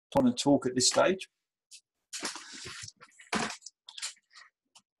want to talk at this stage?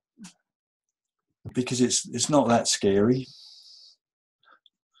 Because it's not that scary,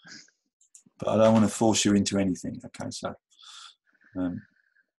 but I don't want to force you into anything. Okay, so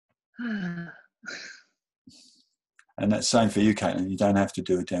and that's same for you, Caitlyn. You don't have to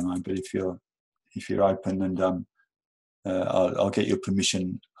do a demo, but if you're open, and I'll get your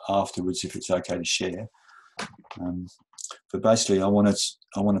permission afterwards if it's okay to share. But basically, I want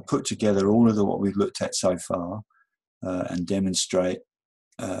to put together all of what we've looked at so far and demonstrate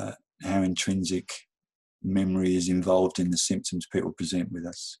how intrinsic memory is involved in the symptoms people present with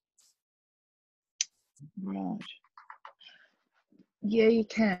us. Right. Yeah, you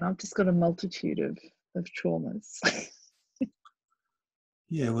can. I've just got a multitude of traumas.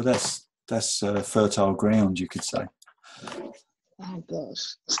 Yeah, well, that's fertile ground, you could say. Oh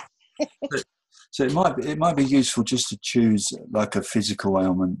gosh. So it might be useful just to choose like a physical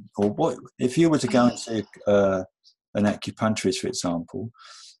ailment, or what if you were to go and see an acupuncturist, for example.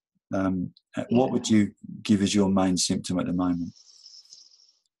 What would you give as your main symptom at the moment?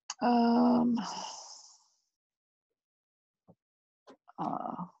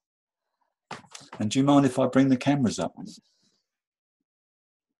 And do you mind if I bring the cameras up?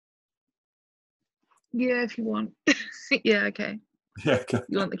 Yeah, if you want. Yeah, okay. Yeah, okay.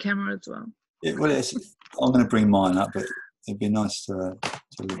 You want the camera as well? Yeah, well, I'm going to bring mine up, but it'd be nice to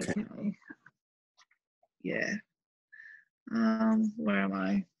look at. Yeah. Where am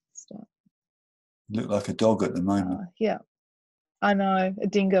I? Stop. You look like a dog at the moment. Yeah. I know, a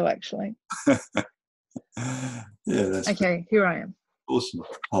dingo actually. Yeah, that's okay. Here I am. Awesome.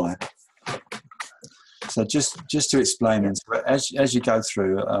 Hi. So just to explain, and so as you go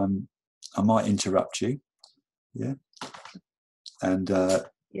through, I might interrupt you. Yeah. And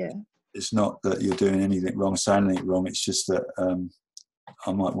it's not that you're doing anything wrong, saying anything wrong. It's just that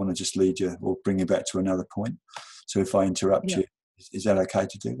I might want to just lead you or bring you back to another point. So if I interrupt you, is that okay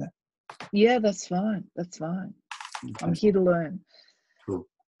to do that? Yeah, that's fine. That's fine. Okay. I'm here to learn. Cool.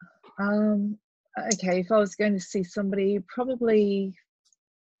 Okay, if I was going to see somebody, probably,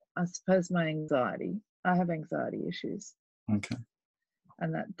 I suppose my anxiety. I have anxiety issues. Okay.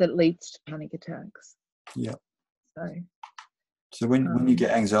 And that leads to panic attacks. Yeah. So when you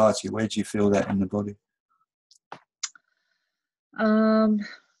get anxiety, where do you feel that in the body?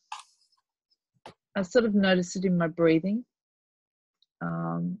 I sort of notice it in my breathing.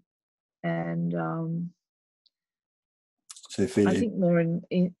 So feel I think more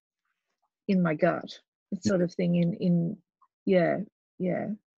in my gut, sort of thing in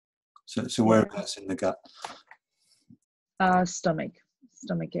So whereabouts in the gut? Stomach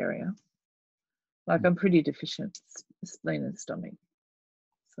area. Like I'm pretty deficient, spleen and stomach,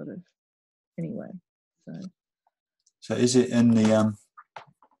 sort of. Anyway, so is it in the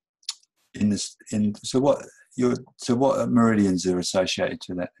so what meridians are associated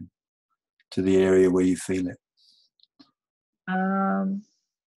to that, to the area where you feel it?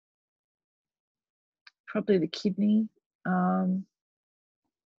 Probably the kidney, more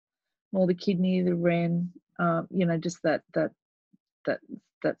the kidney, the ren, just that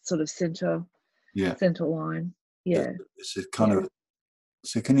sort of center line. Yeah. It's a kind of.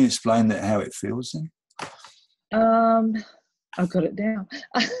 So can you explain that, how it feels then? I've got it down.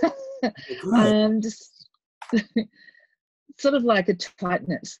 Right. Just sort of like a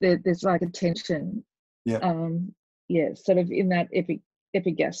tightness. There's like a tension. Yeah. Sort of in that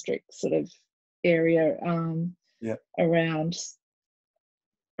epigastric sort of area. Around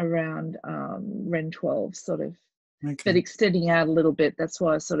Ren 12 sort of. Okay. But extending out a little bit. That's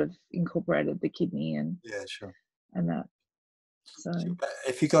why I sort of incorporated the kidney and and that. So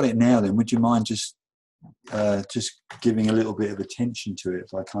if you got it now, then would you mind just giving a little bit of attention to it,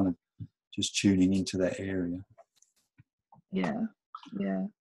 by kind of just tuning into that area? Yeah.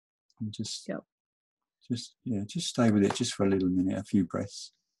 And just stay with it just for a little minute, a few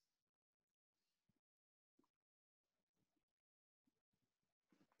breaths.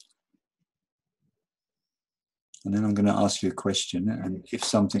 And then I'm going to ask you a question, and if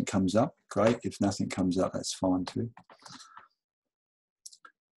something comes up, great. If nothing comes up, that's fine too.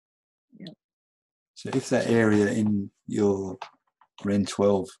 Yep. So if that area in your Ren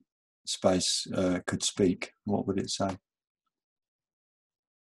 12 space could speak, what would it say?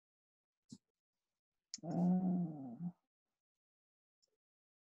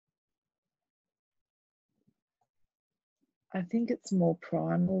 I think it's more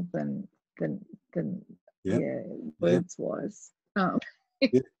primal than words wise.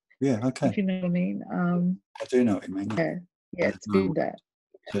 Yeah, okay. If you know what I mean. I do know what you mean. Yeah, it's been that.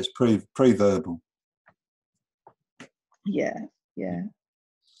 So it's pre-verbal. Yeah.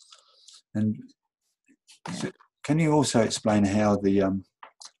 And so can you also explain how the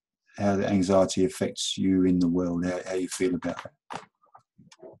anxiety affects you in the world? How you feel about it?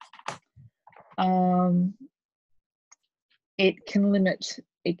 It can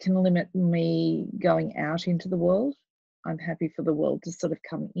limit me going out into the world. I'm happy for the world to sort of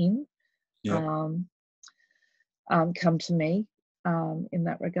come in, come to me in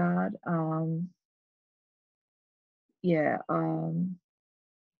that regard.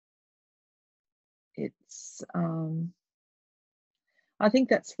 It's I think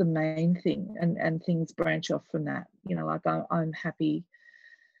that's the main thing, and things branch off from that. You know, like I'm happy.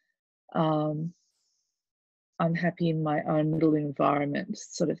 I'm happy in my own little environment,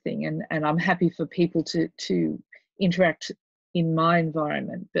 sort of thing, and I'm happy for people to interact in my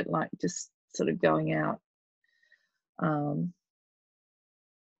environment, but like just sort of going out,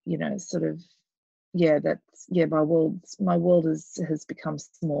 you know, sort of, my world has become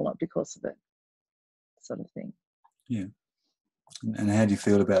smaller because of it, sort of thing. Yeah. And how do you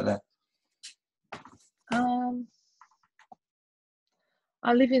feel about that?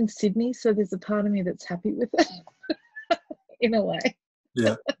 I live in Sydney, so there's a part of me that's happy with it, in a way.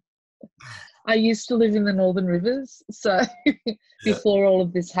 Yeah. I used to live in the Northern Rivers, so before all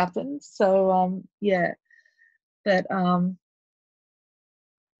of this happened. So but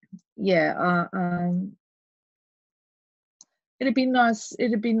it'd be nice.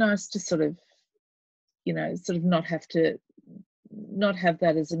 It'd be nice to sort of, you know, sort of not have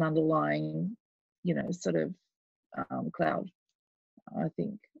that as an underlying, you know, sort of cloud. I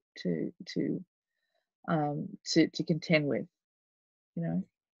think to contend with, you know.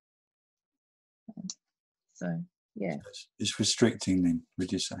 So yeah. It's restricting then,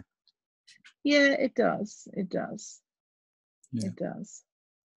 would you say? Yeah, it does. It does. Yeah. It does.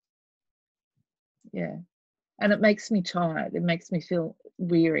 Yeah. And it makes me tired. It makes me feel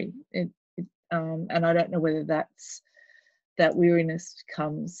weary. And I don't know whether that weariness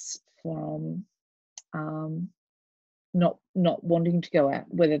comes from not wanting to go out,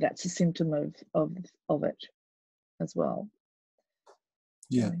 whether that's a symptom of it as well.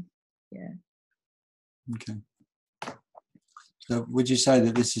 Yeah. So, yeah. Okay. So would you say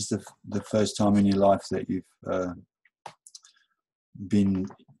that this is the first time in your life that you've been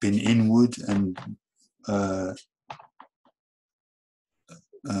inward and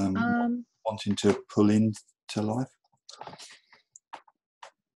wanting to pull into life?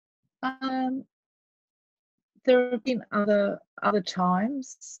 There have been other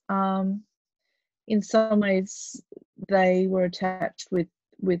times. In some ways, they were attached with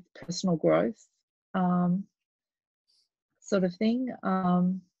personal growth, sort of thing.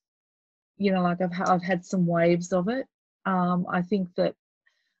 You know, like I've had some waves of it. I think that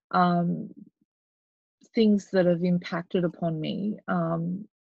things that have impacted upon me,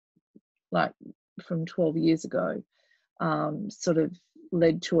 like from 12 years ago, sort of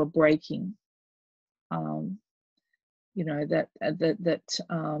led to a breaking. You know, that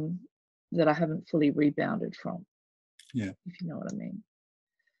I haven't fully rebounded from. Yeah. If you know what I mean,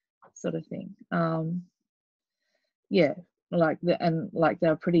 sort of thing. Yeah, like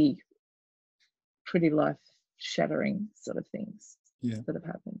they're pretty life shattering sort of things that have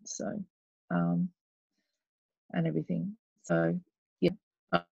happened. So, and everything. So, yeah,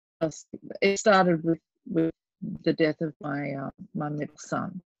 it started with the death of my my middle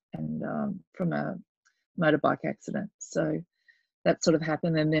son, and from a motorbike accident. So that sort of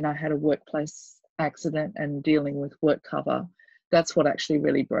happened, and then I had a workplace accident and dealing with work cover. That's what actually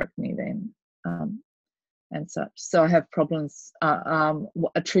really broke me then, and such. So I have problems.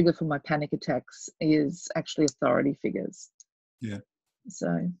 A trigger for my panic attacks is actually authority figures. Yeah.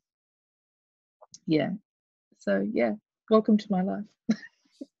 So yeah. So yeah. Welcome to my life.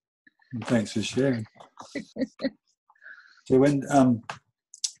 Thanks for sharing. So when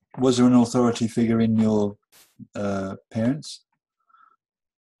was there an authority figure in your parents?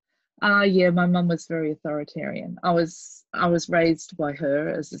 Yeah, my mum was very authoritarian. I was raised by her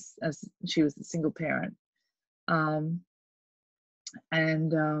as she was a single parent, and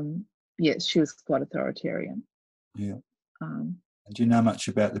yes, she was quite authoritarian. Yeah. Do you know much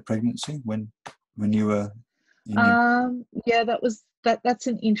about the pregnancy when you were? Yeah, that's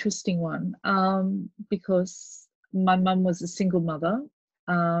an interesting one, because my mum was a single mother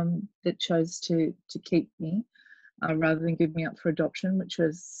that chose to keep me rather than give me up for adoption, which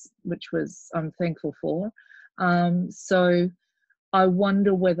was I'm thankful for. So I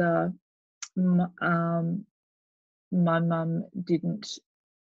wonder whether my mum didn't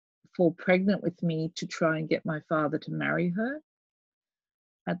fall pregnant with me to try and get my father to marry her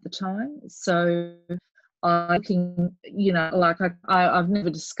at the time. So I looking, you know, like I've never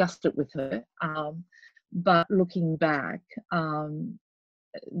discussed it with her, but looking back, you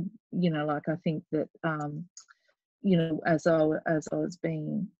know, like I think that, you know, as I was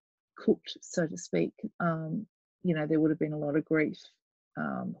being cooked, so to speak, you know, there would have been a lot of grief,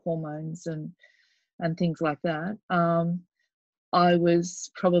 hormones and things like that. I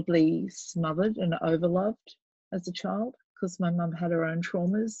was probably smothered and overloved as a child because my mum had her own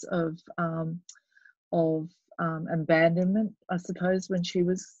traumas of abandonment, I suppose, when she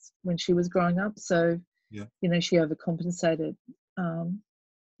was growing up. So, Yeah. you know, she overcompensated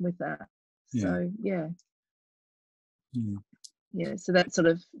with that. Yeah. So yeah. Yeah. Yeah, so that sort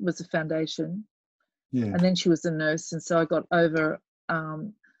of was a foundation. Yeah. And then she was a nurse, and so I got overuse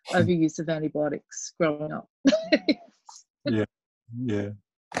of antibiotics growing up. Yeah. Yeah.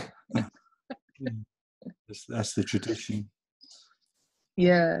 Yeah. That's the tradition.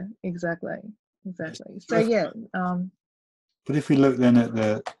 Yeah, exactly. So yeah, But if we look then at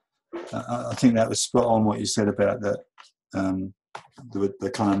I think that was spot on what you said about that.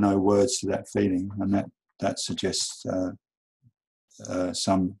 The kind of no words to that feeling, and that suggests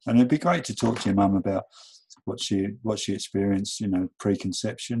some. And it'd be great to talk to your mum about what she experienced, you know,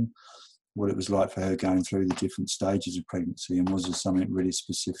 preconception, what it was like for her going through the different stages of pregnancy, and was there something really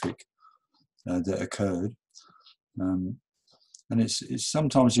specific that occurred. And it's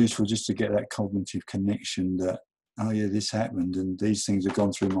sometimes useful just to get that cognitive connection that, oh yeah, this happened, and these things have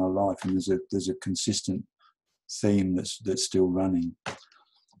gone through my life, and there's a consistent theme that's still running.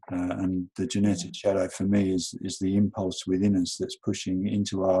 And the genetic shadow for me is the impulse within us that's pushing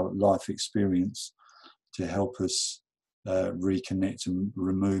into our life experience to help us reconnect and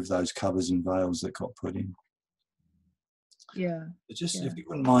remove those covers and veils that got put in. Yeah. Just if you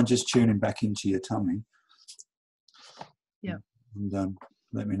wouldn't mind just tuning back into your tummy. Yeah. And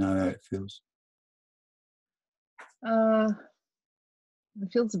let me know how it feels. It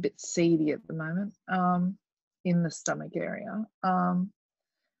feels a bit seedy at the moment, in the stomach area.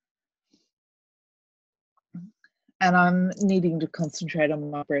 And I'm needing to concentrate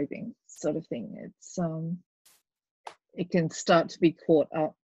on my breathing, sort of thing. It's it can start to be caught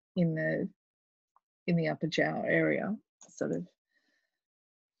up in the upper jaw area, sort of.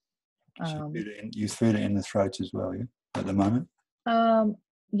 You feel it in the throat as well, yeah, at the moment?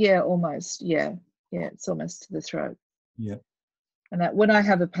 Yeah, almost. Yeah, it's almost to the throat. Yeah. And that when I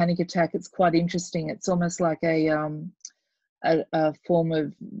have a panic attack, it's quite interesting. It's almost like a form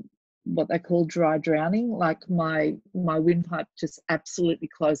of what they call dry drowning. Like my windpipe just absolutely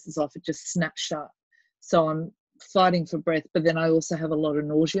closes off. It just snaps shut. So I'm fighting for breath, but then I also have a lot of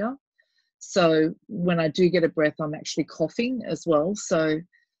nausea. So when I do get a breath, I'm actually coughing as well. So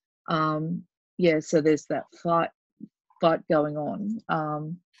so there's that fight going on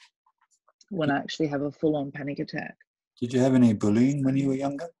when I actually have a full-on panic attack. Did you have any bullying when you were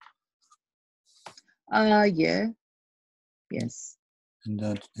younger? Yeah. Yes.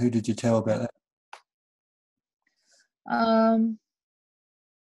 And who did you tell about that?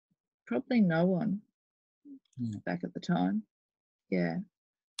 Probably no one back at the time. Yeah.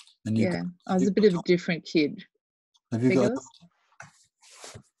 And I was a bit of a different kid. Have you got a daughter?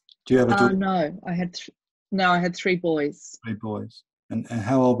 Do you have a daughter? No, I had 3 boys. 3 boys. And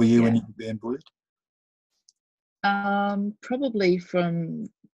how old were you when you were being bullied? Probably from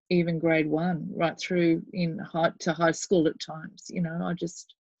even grade 1 right through to high school at times. You know, I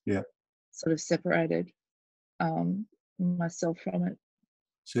just sort of separated myself from it.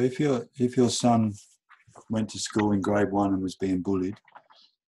 So if your son went to school in grade 1 and was being bullied,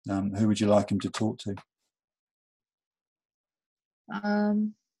 who would you like him to talk to?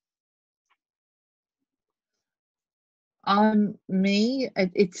 Me.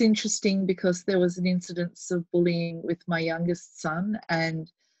 It's interesting because there was an incidence of bullying with my youngest son,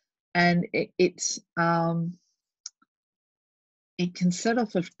 and it can set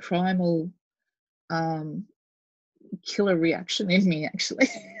off a primal killer reaction in me, actually.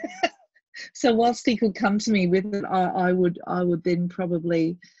 So whilst he could come to me with it, I would then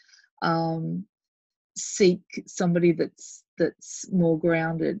probably seek somebody that's more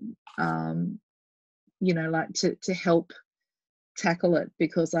grounded, you know, like to help tackle it,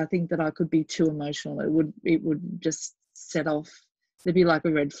 because I think that I could be too emotional. It would just set off. There'd be like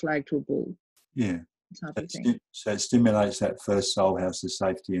a red flag to a bull. Yeah. Type of thing. So it stimulates that first soul house, the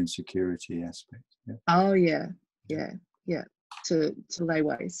safety and security aspect. Yeah. Oh yeah. To lay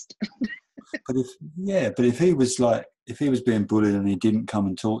waste. But if he was being bullied and he didn't come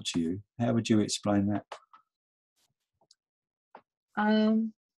and talk to you, how would you explain that?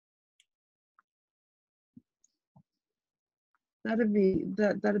 That'd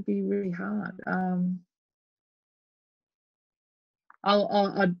be really hard.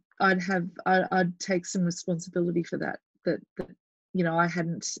 I'd take some responsibility for that. That you know, I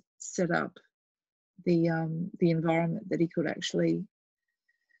hadn't set up the environment that he could actually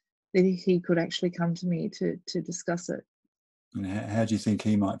come to me to discuss it. And how do you think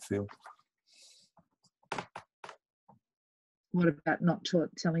he might feel? What about not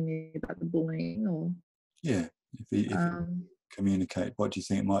telling me about the bullying, or? Yeah, if he communicate, what do you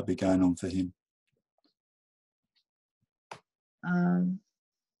think might be going on for him?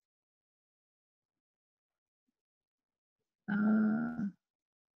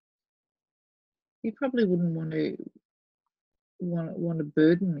 He probably wouldn't want to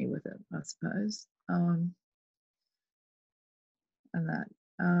burden me with it, I suppose. And that.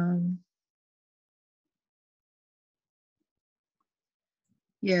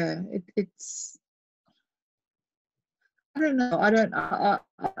 Yeah, it's. I don't know. I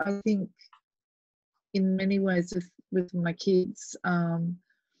think in many ways with my kids,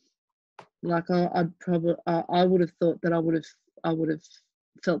 like I'd probably I would have thought that I would have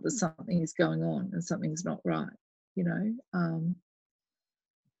felt that something is going on and something's not right, you know.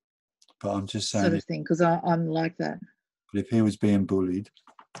 But I'm just saying, sort of thing, because I'm like that. But if he was being bullied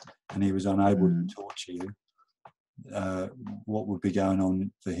and he was unable to torture you, what would be going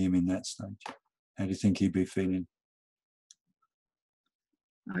on for him in that stage? How do you think he'd be feeling?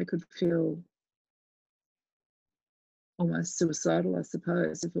 I could feel almost suicidal, I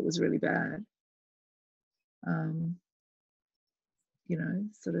suppose, if it was really bad. You know,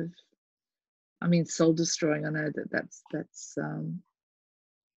 sort of. I mean, soul destroying. I know that's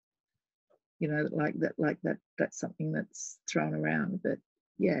you know, that's something that's thrown around, but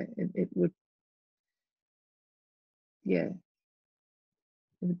yeah, it would. Yeah,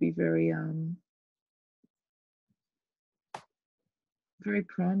 it would be very very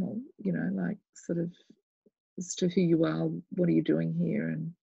primal, you know, like sort of as to who you are, what are you doing here,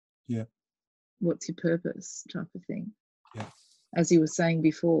 and what's your purpose, type of thing. Yeah. As you were saying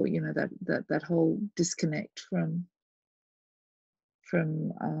before, you know, that whole disconnect from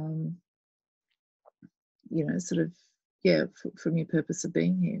you know, sort of, yeah, from your purpose of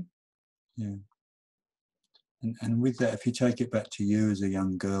being here. Yeah. And with that, if you take it back to you as a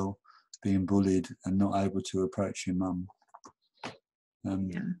young girl being bullied and not able to approach your mum, what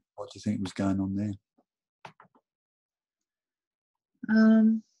do you think was going on there?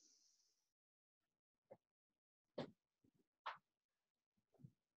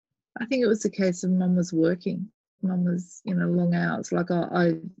 I think it was a case of mum was working. Mum was, you know, long hours. Like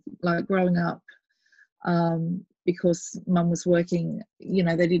I like growing up, because mum was working, you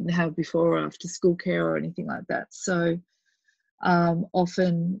know, they didn't have before or after school care or anything like that. So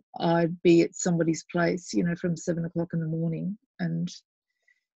often I'd be at somebody's place, you know, from 7 o'clock in the morning, and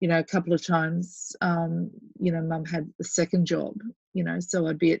you know, a couple of times, you know, mum had a second job, you know, so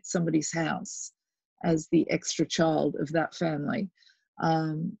I'd be at somebody's house as the extra child of that family,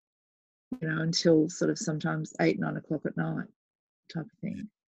 you know, until sort of sometimes 8, 9 o'clock at night, type of thing.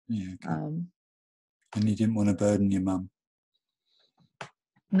 Yeah. Okay. And you didn't want to burden your mum?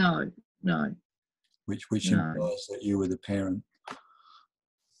 No. Which implies that you were the parent.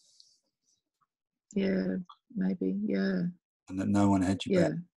 Yeah, maybe, yeah. And that no one had your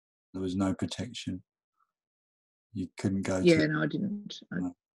back. There was no protection. You couldn't go to... no, I didn't.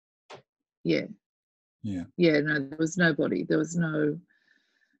 No. Yeah, no, there was nobody. There was no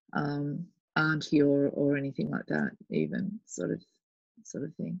auntie or anything like that, even, sort of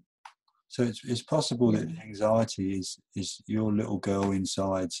thing. So it's possible that anxiety is your little girl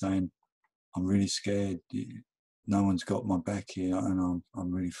inside saying, I'm really scared, no one's got my back here, and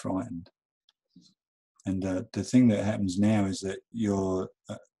I'm really frightened. And the thing that happens now is that you're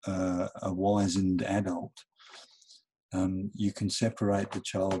a wizened adult. You can separate the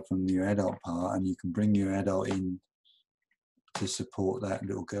child from your adult part, and you can bring your adult in to support that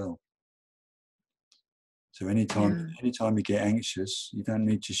little girl. So anytime you get anxious, you don't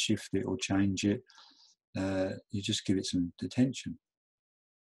need to shift it or change it. You just give it some attention,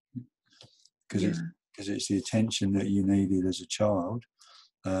 because it's the attention that you needed as a child,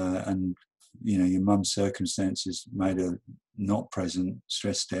 and you know, your mum's circumstances made her not present,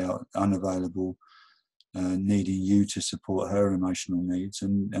 stressed out, unavailable, needing you to support her emotional needs,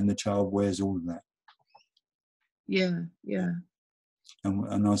 and the child wears all of that.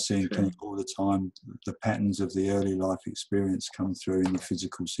 And I see in clinic all the time the patterns of the early life experience come through in the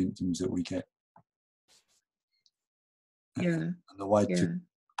physical symptoms that we get. And the way to...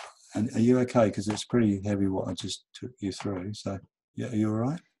 And are you okay? Because it's pretty heavy what I just took you through. So, yeah, are you all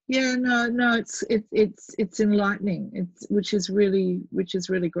right? Yeah, no, it's enlightening. Which is really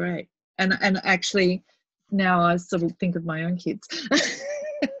great. And actually, now I sort of think of my own kids.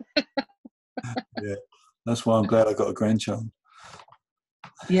 Yeah, that's why I'm glad I got a grandchild.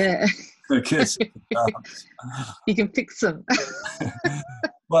 Yeah. Yes. You can fix them.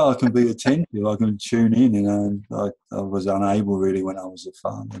 Well, I can be attentive. I can tune in. You know, and I was unable really when I was a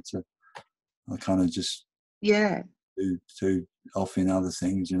father to. I kind of just Yeah. do off in other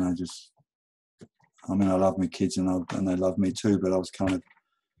things. You know, just. I mean, I love my kids and they love me too, but I was kind of,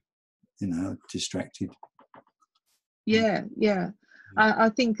 you know, distracted. Yeah. Yeah. I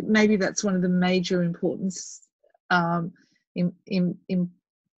think maybe that's one of the major importance in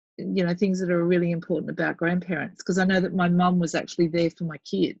you know, things that are really important about grandparents, because I know that my mum was actually there for my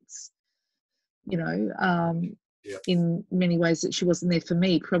kids, you know, in many ways that she wasn't there for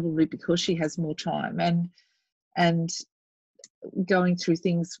me, probably because she has more time, and going through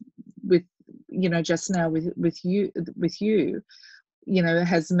things with, you know, just now with you, you know,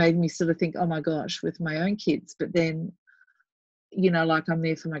 has made me sort of think, oh my gosh, with my own kids, but then, you know, like I'm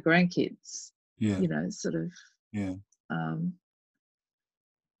there for my grandkids, you know, sort of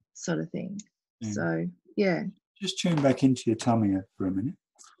sort of thing. So yeah, just tune back into your tummy for a minute.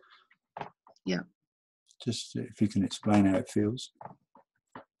 Yeah. Just if you can explain how it feels.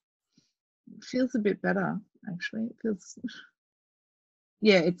 It feels a bit better, actually. It feels,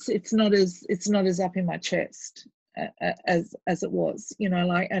 yeah, it's not as up in my chest as it was, you know,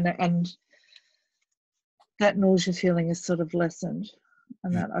 like, and that nausea feeling is sort of lessened,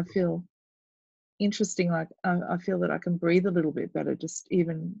 and that I feel interesting, like I feel that I can breathe a little bit better, just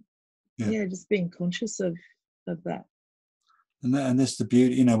even just being conscious of that. And that's the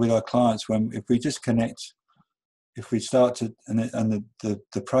beauty, you know, with our clients, when if we just connect, if we start to, and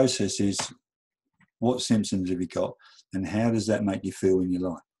the process is, what symptoms have you got, and how does that make you feel in your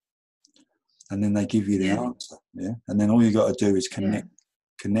life? And then they give you the answer, and then all you got to do is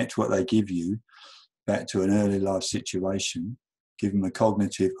connect what they give you back to an early life situation, give them a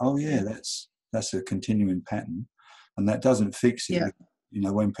cognitive, that's a continuing pattern, and that doesn't fix it. You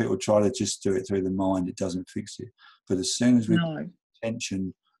know, when people try to just do it through the mind, it doesn't fix it. But as soon as we put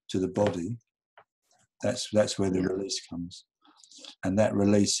attention to the body, that's where the release comes, and that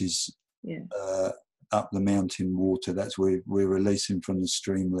release is up the mountain water. That's where we're releasing from the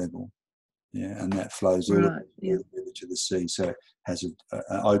stream level, and that flows all the way to the sea. So it has an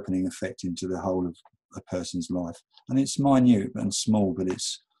opening effect into the whole of a person's life, and it's minute and small, but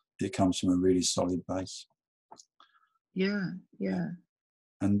it comes from a really solid base.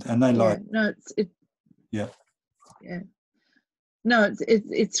 And they like no,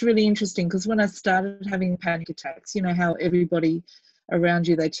 it's really interesting, because when I started having panic attacks, you know how everybody around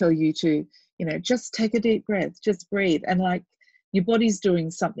you, they tell you to, you know, just take a deep breath, just breathe, and like your body's doing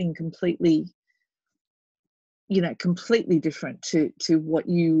something completely, you know, completely different to what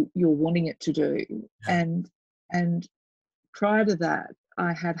you're wanting it to do. And prior to that,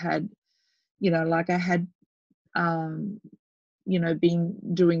 I had, you know, like I had you know, been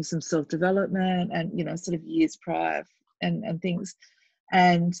doing some self-development, and, you know, sort of years prior, and things,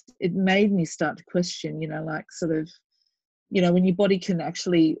 and it made me start to question, you know, like sort of, you know, when your body can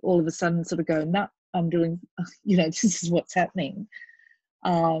actually all of a sudden sort of go, nah, I'm doing, you know, this is what's happening.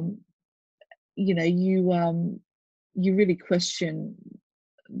 You know, you really question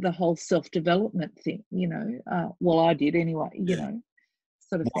the whole self-development thing, you know. Well, I did anyway, you know,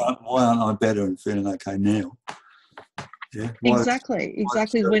 sort of thing. Why aren't I better and feeling okay now? Exactly.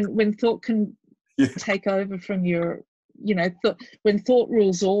 When thought can take over from your, you know, when thought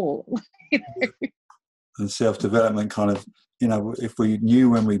rules all. You know? And self-development kind of, you know, if we knew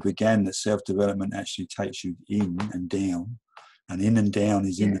when we began that self-development actually takes you in and down, and in and down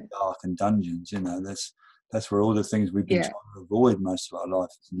is in the dark and dungeons, you know, that's where all the things we've been trying to avoid most of our life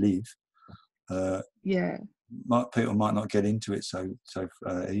live. People might not get into it so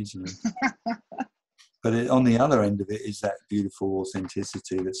easily. But on the other end of it is that beautiful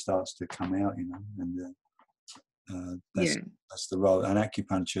authenticity that starts to come out, you know, and that's the role. And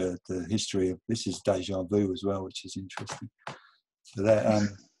acupuncture, the history of this is déjà vu as well, which is interesting. So that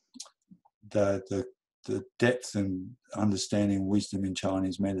the depth and understanding wisdom in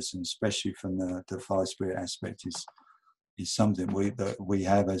Chinese medicine, especially from the five spirit aspect, is something that we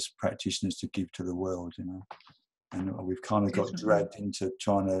have as practitioners to give to the world, you know. And we've kind of got dragged into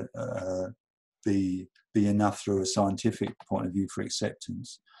trying to be enough through a scientific point of view for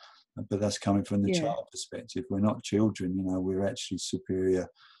acceptance, but that's coming from the child perspective. We're not children, you know. We're actually superior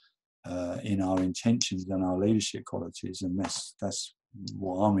in our intentions and our leadership qualities, and that's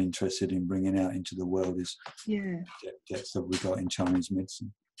what I'm interested in bringing out into the world, is the depth that we got in Chinese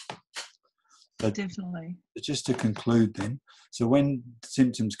medicine. But definitely. Just to conclude then, so when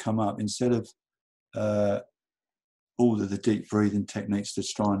symptoms come up, instead of all of the deep breathing techniques to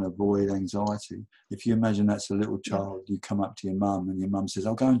try and avoid anxiety. If you imagine that's a little child, you come up to your mum and your mum says,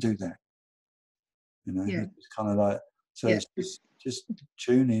 "I'll go and do that." You know, it's kind of like, so it's just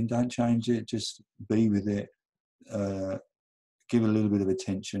tune in, don't change it, just be with it, give it a little bit of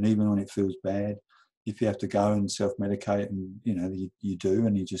attention, even when it feels bad. If you have to go and self-medicate, and you know you do,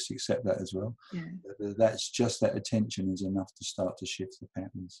 and you just accept that as well. That's just that attention is enough to start to shift the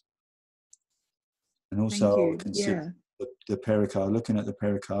patterns. And also consider the pericardium, looking at the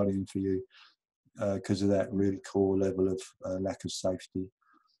pericardium for you, because of that really core level of lack of safety.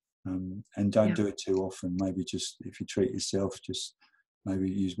 And don't do it too often. Maybe just, if you treat yourself, just maybe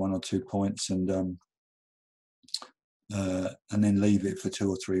use 1 or 2 points, and then leave it for 2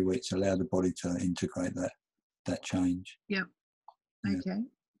 or 3 weeks. Allow the body to integrate that change. Okay.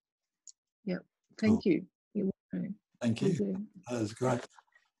 Thank you. Thank you. That was great.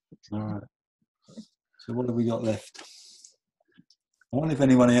 All right. So what have we got left? I wonder if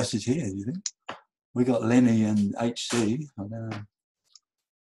anyone else is here, do you think? We got Lenny and HC. I don't know.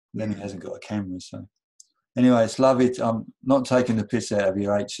 Lenny hasn't got a camera, so. Anyway, it's lovely. I'm not taking the piss out of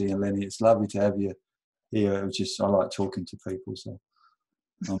you, HC and Lenny. It's lovely to have you here. It was just, I like talking to people, so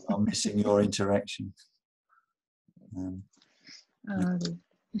I'm missing your interaction.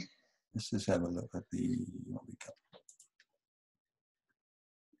 Let's just have a look at what we got.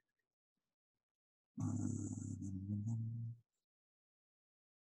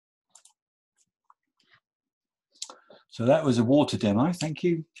 So that was a water demo. Thank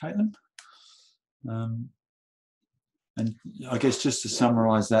you, Caitlyn. And I guess just to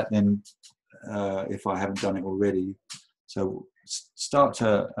summarise that then, if I haven't done it already, so start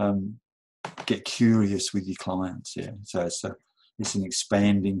to get curious with your clients. So it's an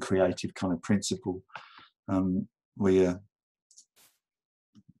expanding creative kind of principle, where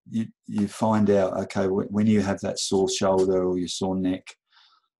you find out, okay, when you have that sore shoulder or your sore neck,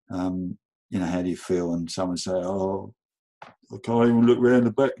 you know, how do you feel? And someone say, "Oh, I can't even look round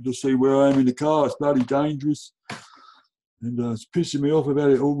the back to see where I am in the car. It's bloody dangerous. And it's pissing me off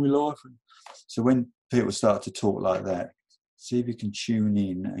about it all my life." And so when people start to talk like that, see if you can tune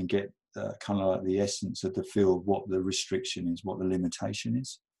in and get kind of like the essence of the feel of what the restriction is, what the limitation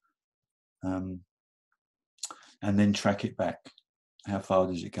is. And then track it back. How far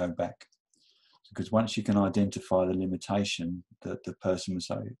does it go back? Because once you can identify the limitation, that the person will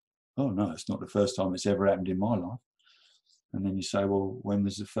say, "Oh no, it's not the first time it's ever happened in my life." And then you say, "Well, when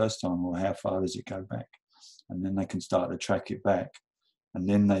was the first time, or how far does it go back?" And then they can start to track it back. And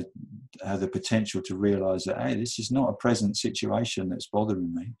then they have the potential to realise that, hey, this is not a present situation that's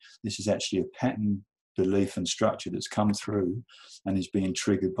bothering me. This is actually a pattern, belief and structure that's come through and is being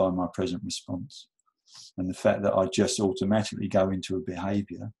triggered by my present response. And the fact that I just automatically go into a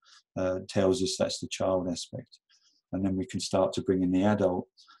behaviour tells us that's the child aspect. And then we can start to bring in the adult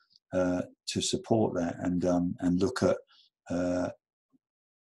to support that, and look at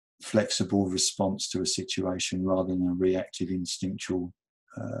flexible response to a situation rather than a reactive instinctual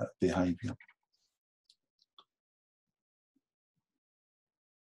behaviour.